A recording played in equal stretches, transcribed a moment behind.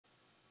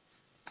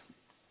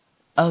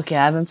Okay,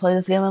 I haven't played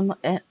this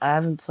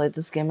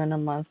game in a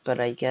month, but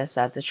I guess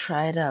I have to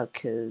try it out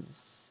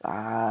because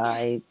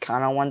I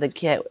kind of want to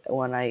get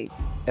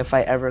if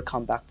I ever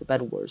come back to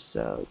BEDWARS.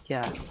 So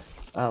yeah,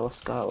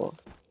 let's go,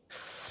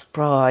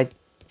 bro. I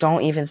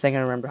don't even think I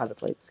remember how to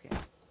play this game.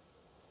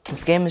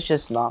 This game is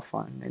just not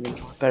fun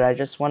anymore. But I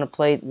just want to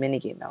play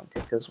Minigame now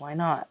too, because why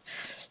not?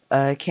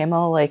 It came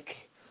out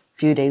like a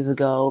few days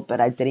ago,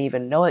 but I didn't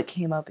even know it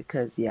came out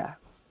because yeah.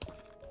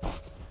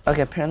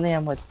 Okay, apparently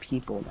I'm with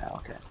people now.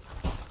 Okay.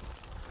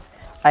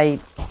 I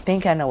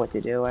think I know what to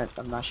do. I'm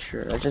not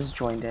sure. I just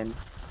joined in.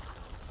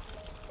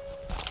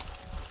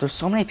 There's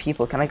so many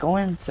people. Can I go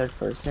in third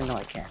person? No,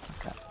 I can't.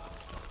 Okay.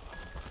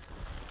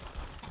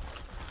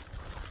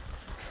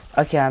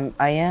 Okay,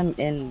 I am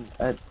in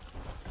a.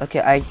 Okay,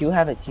 I do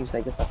have a team, so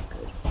I guess that's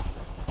good.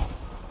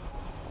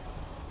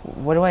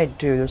 What do I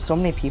do? There's so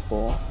many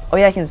people. Oh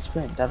yeah, I can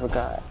sprint. I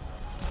forgot.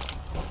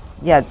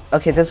 Yeah.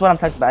 Okay, this is what I'm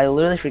talking about. I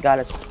literally forgot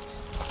to sprint.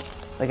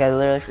 Like I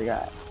literally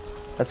forgot.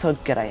 That's how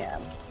good I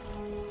am.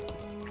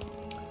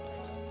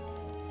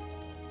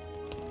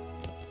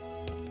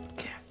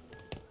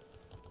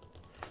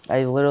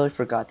 I literally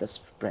forgot to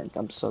sprint.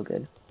 I'm so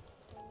good.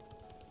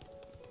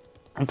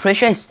 I'm pretty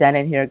sure I stand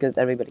in here because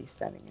everybody's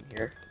standing in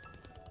here.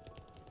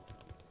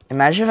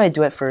 Imagine if I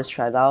do it first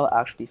try. That would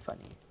actually be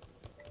funny.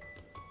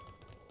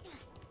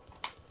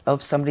 Oh,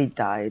 somebody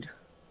died.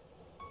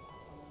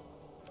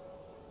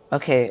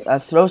 Okay,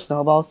 throw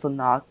snowballs to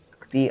knock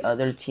the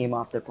other team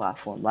off their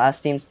platform.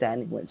 Last team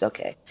standing wins.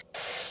 Okay.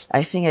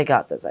 I think I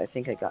got this. I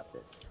think I got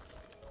this.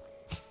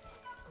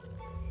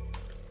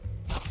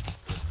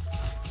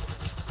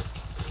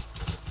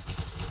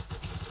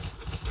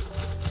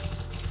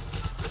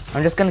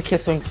 I'm just gonna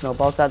keep throwing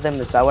snowballs at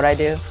them. Is that what I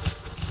do?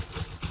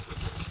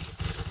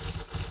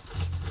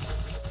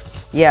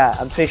 Yeah,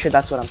 I'm pretty sure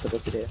that's what I'm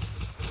supposed to do.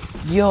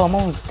 Yo, I'm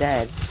almost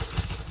dead.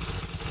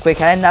 Wait,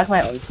 can I knock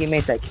my own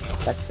teammates? I can't.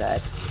 That's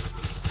sad.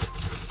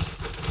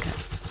 Okay.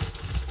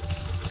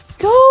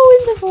 Go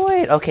in the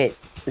void. Okay,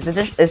 is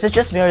it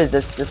just me or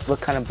does this look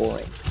kind of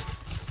boring?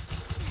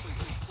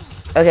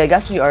 Okay, I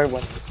guess we are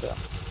winning. So.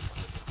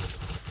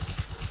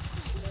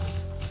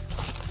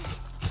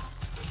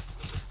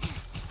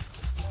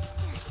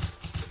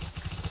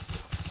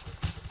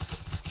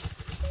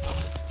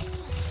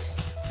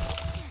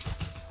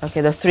 Okay,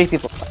 there's 3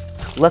 people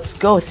left. Let's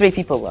go, 3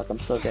 people left. I'm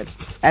so good.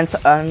 And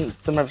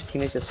some of my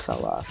teammates just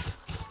fell off.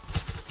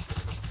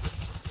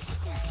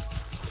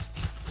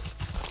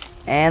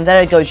 And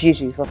there it goes,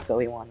 GG's. Let's go,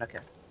 we won. Okay.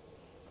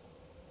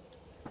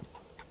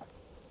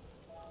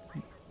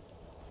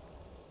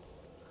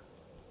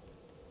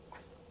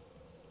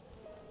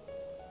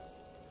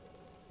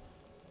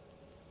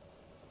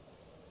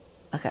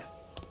 Okay.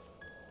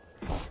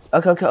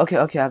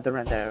 Okay, I have the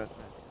run there.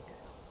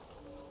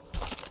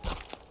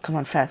 Come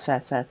on, fast.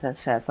 I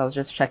was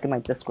just checking my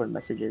Discord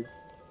messages.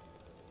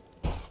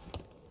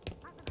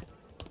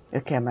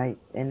 Okay, am I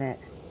in it?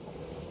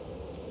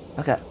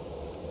 Okay.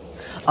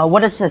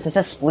 What is this? It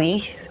says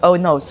splee? Oh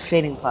no, it's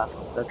fading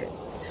platforms. Okay.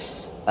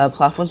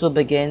 Platforms will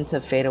begin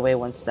to fade away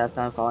once steps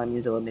down following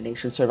means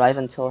elimination. Survive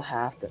until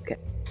half. Okay.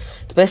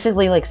 It's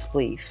basically like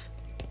spleef.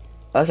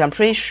 Okay, I'm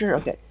pretty sure.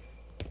 Okay.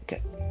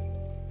 Okay.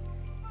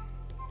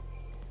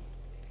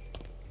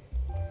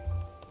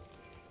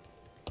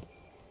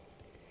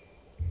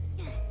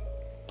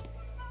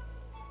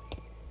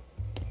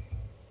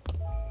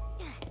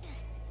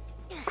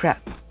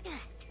 Crap.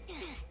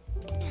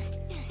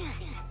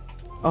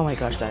 Oh my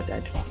gosh, I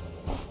died.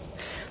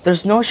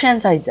 There's no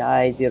chance I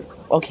died, dude.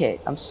 Okay,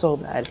 I'm so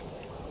bad.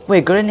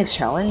 Wait, go to next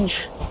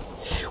challenge?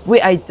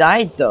 Wait, I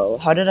died though.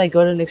 How did I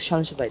go to next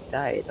challenge if I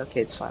died?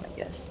 Okay, it's fine, I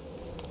guess.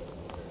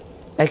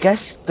 I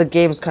guess the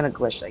game's kind of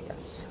glitched, I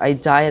guess. I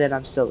died and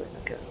I'm still in,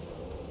 okay.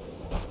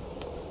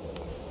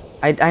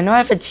 I know I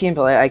have a team,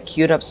 but I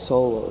queued up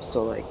solo,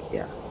 so like,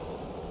 yeah.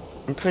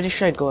 I'm pretty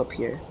sure I go up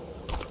here.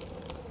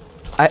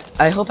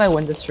 I hope I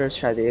win this first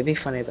try, dude. It'd be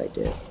funny if I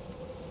did.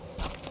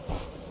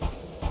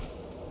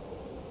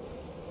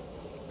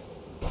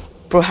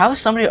 Bro, how is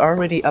somebody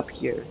already up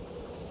here?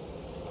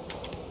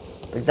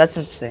 Like, that's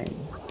insane.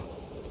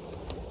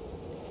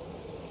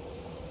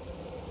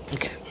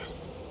 Okay.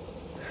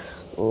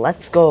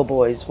 Let's go,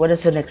 boys. What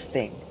is the next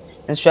thing?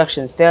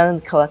 Instructions. Stay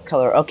on collect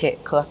color. Okay,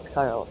 collect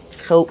color.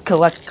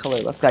 Collect color.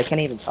 Let's go. I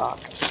can't even talk.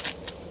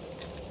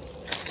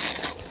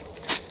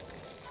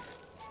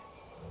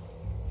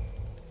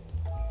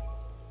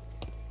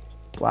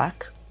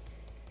 Black?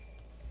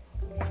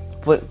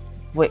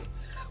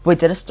 Wait,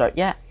 did it start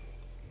yet?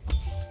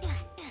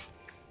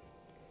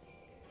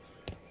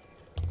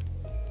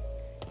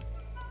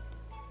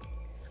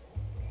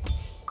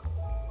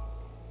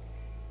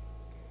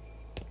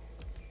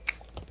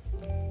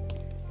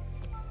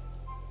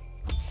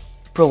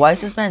 Bro, why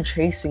is this man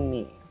chasing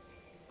me?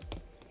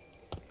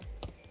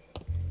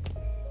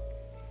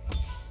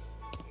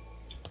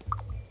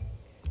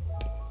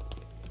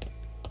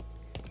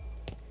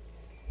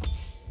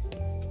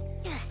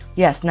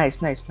 Yes,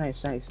 nice,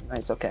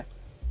 okay.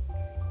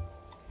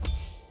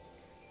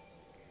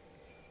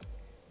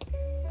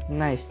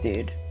 Nice,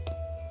 dude.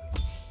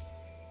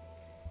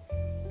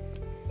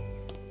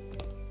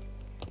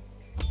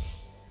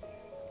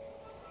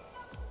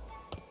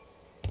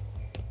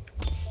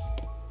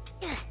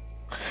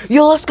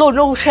 Yo, let's go.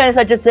 No chance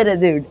I just did it,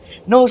 dude.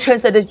 No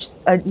chance I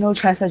just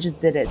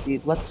did it,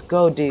 dude. Let's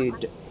go,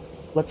 dude.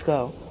 Let's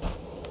go.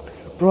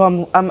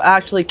 Bro, I'm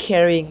actually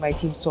carrying my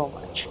team so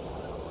much.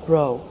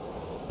 Bro.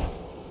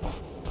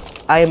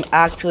 I am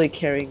actually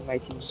carrying my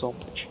team so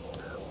much.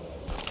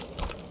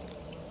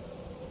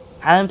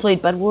 I haven't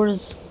played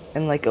BEDWARS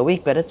in like a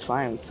week, but it's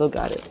fine. We still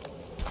got it.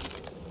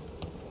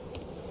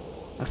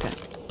 Okay.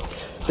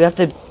 We have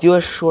to do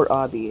a short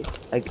obby,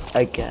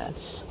 I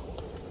guess.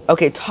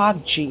 Okay,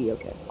 top G,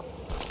 okay.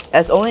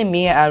 It's only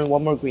me and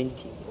one more green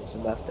team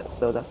person left,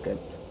 so that's good.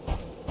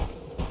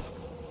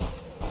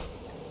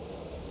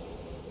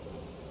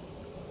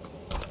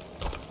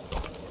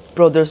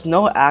 Bro, there's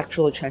no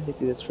actual chance to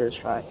do this first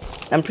try.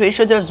 I'm pretty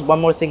sure there's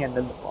one more thing and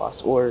then the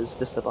boss, or is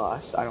this the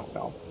boss? I don't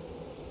know.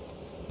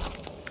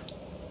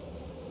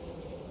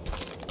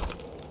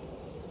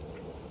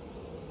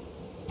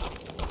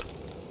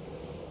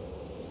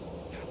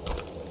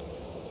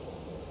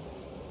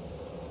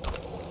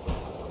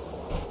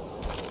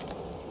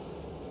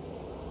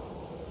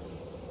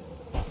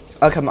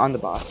 Okay, I'm on the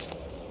boss.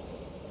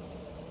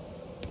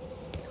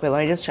 Wait,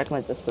 let me just check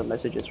my Discord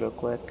messages real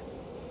quick.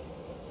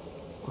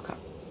 Okay.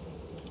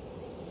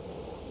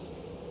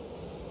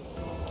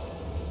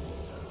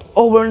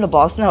 Oh, we're in the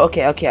boss now?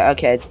 Okay.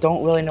 I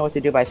don't really know what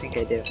to do, but I think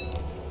I do.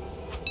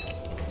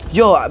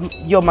 Yo,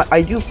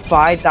 I do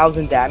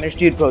 5,000 damage,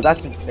 dude, bro,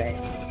 that's insane.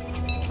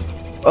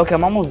 Okay,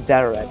 I'm almost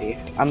dead already.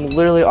 I'm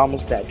literally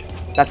almost dead.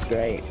 That's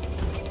great.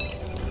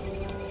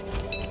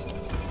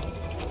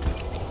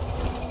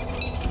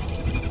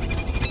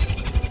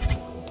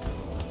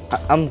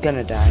 I'm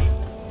gonna die.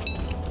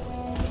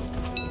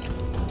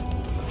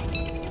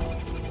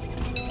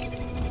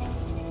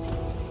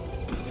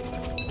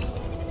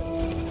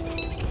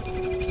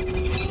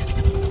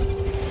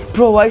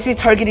 Bro, why is he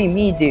targeting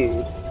me,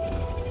 dude?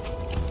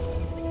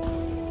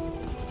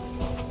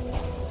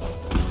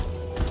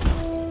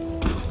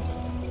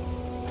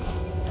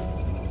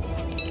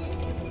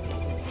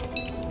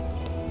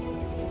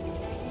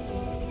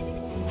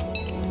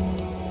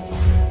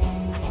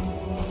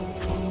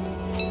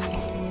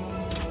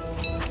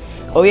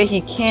 Oh yeah,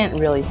 he can't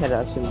really hit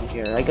us in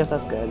here. I guess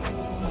that's good.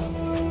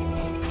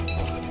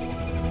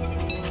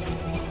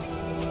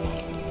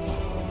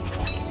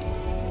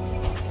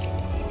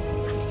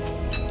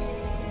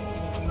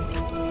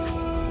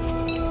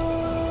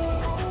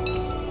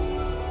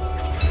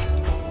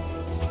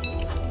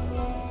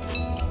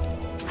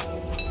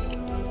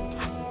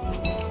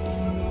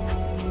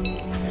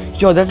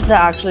 Yo, this is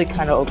actually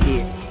kind of OP.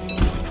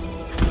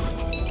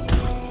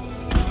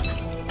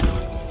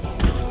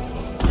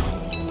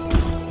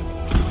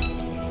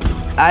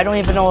 I don't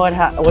even know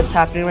what's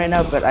happening right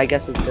now, but I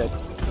guess it's good.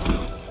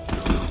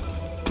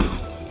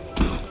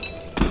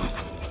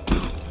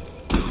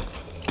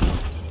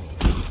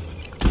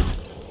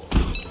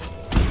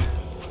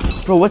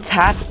 Bro, what's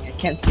happening? I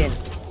can't see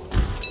anything.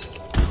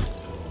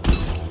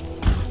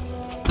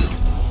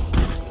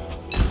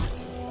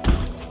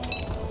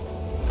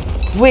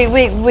 Wait,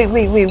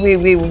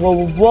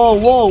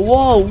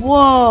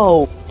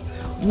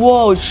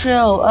 whoa,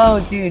 chill, oh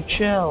dude,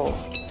 chill.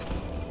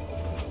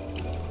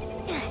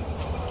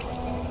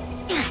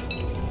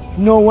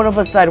 No, one of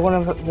us died, one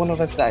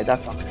of us died,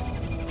 that's not good.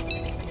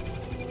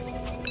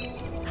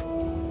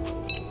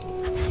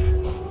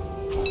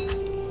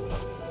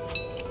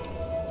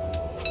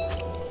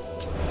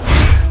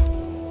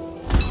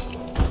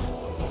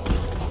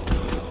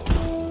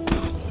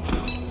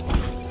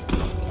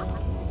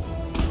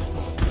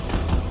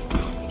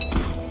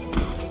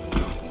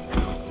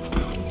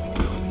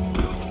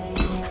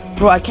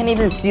 Bro, I can't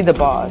even see the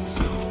boss.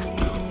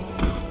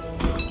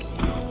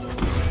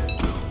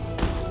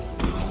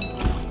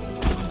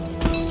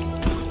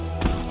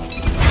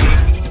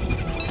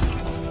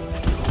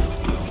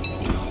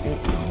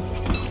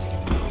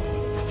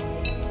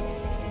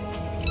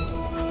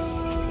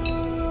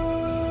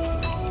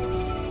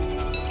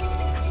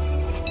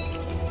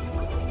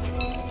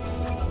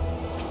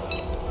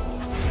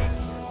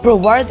 Bro,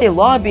 why are they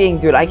lobbying,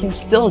 dude? I can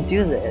still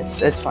do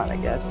this. It's fine, I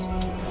guess.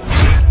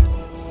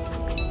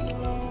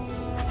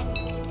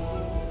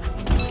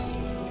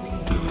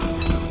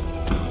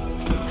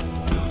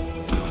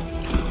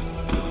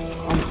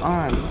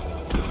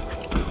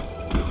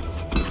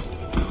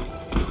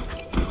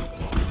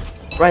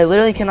 Bro, I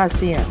literally cannot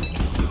see him.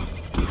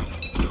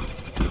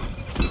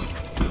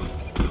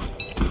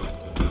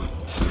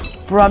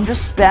 Bro, I'm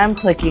just spam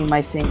clicking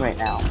my thing right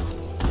now.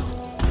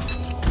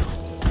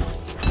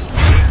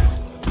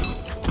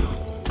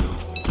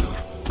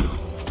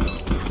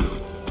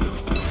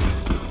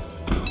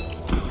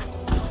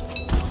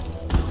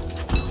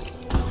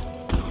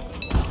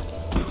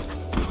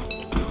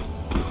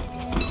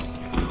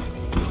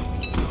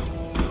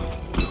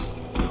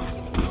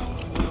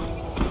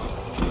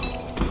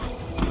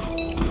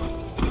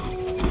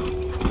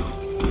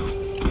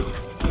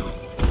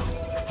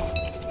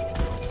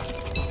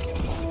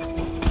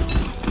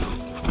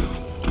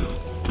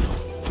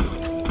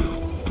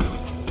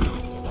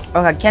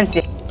 Okay, I can't see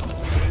it.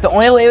 The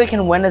only way we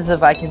can win is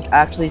if I can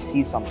actually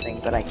see something,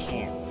 but I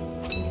can't.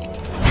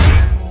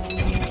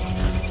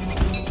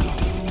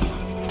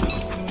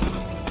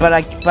 But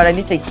I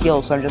need to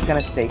heal, so I'm just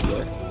gonna stay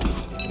here.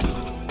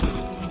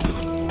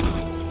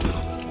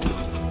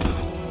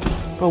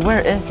 But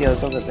where is he?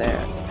 It's over there.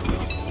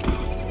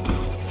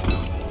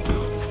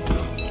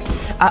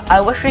 I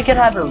wish we could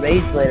have a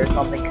rage blade or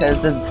something,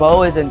 because this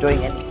bow isn't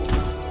doing anything.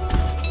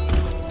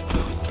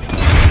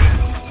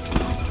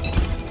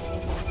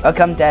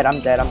 Okay, I'm dead.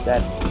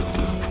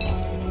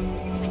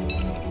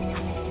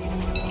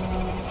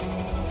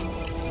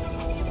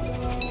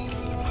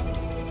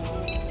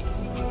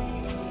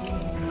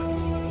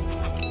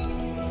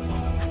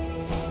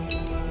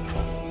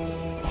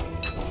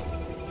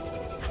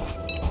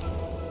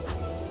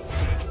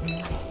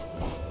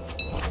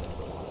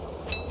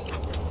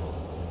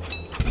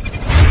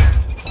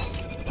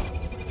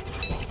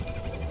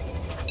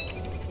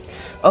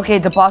 Okay,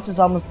 the boss is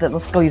almost dead.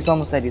 Let's go. He's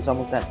almost dead.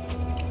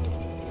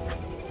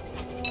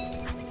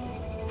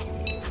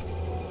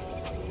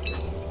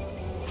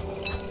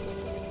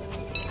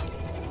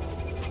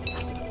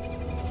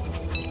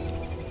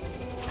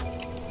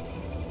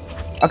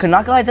 Okay,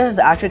 not gonna lie, this is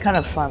actually kind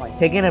of fun. Like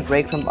taking a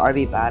break from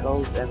RB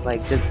battles and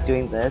like just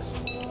doing this.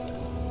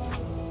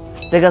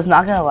 Because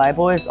not gonna lie,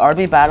 boys,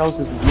 RB battles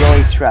is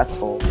really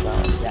stressful.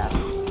 So yeah.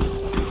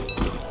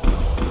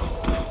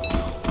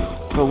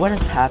 But what is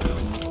happening?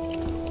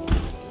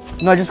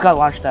 No, I just got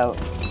launched out.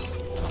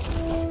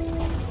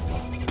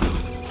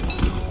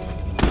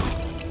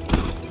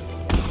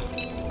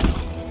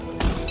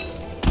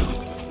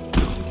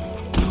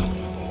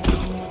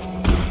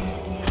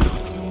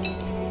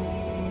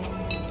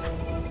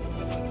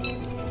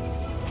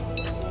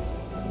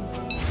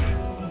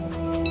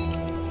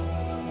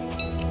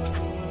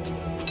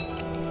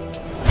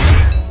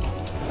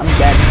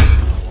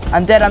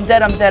 I'm dead.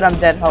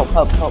 Help.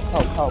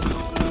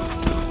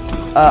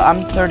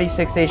 I'm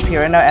 36 HP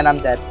right now and I'm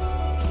dead.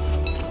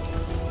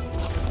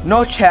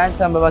 No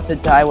chance I'm about to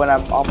die when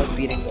I'm almost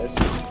beating this.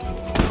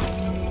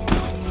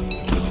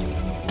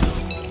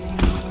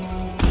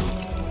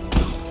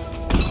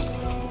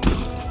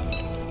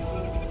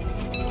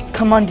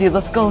 Come on, dude,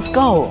 let's go.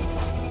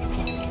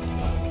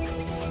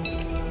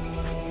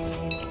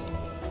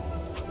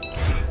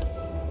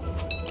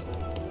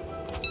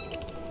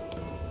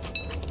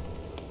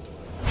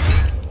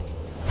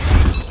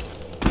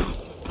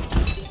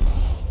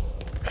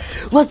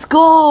 Let's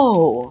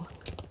go!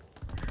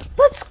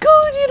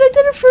 Dude, I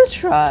did it first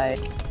try.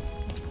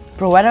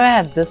 Bro, why do I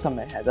have this on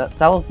my head? That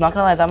looks, not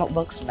gonna lie, that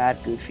looks mad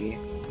goofy.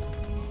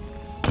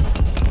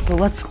 But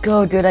let's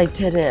go, dude, I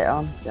did it.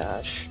 Oh my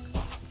gosh.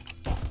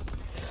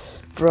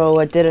 Bro,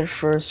 I did it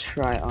first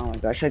try. Oh my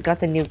gosh, I got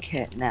the new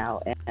kit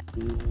now.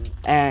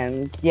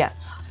 And yeah.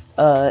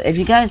 If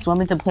you guys want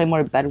me to play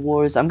more Bed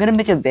Wars, I'm gonna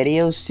make a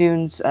video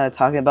soon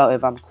talking about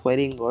if I'm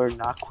quitting or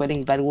not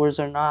quitting Bed Wars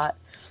or not.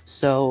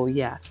 So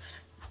yeah.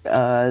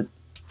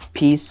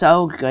 Peace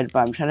out,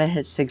 goodbye. I'm trying to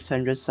hit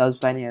 600 subs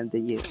by the end of the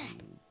year.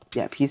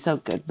 Yeah, peace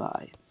out,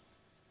 goodbye.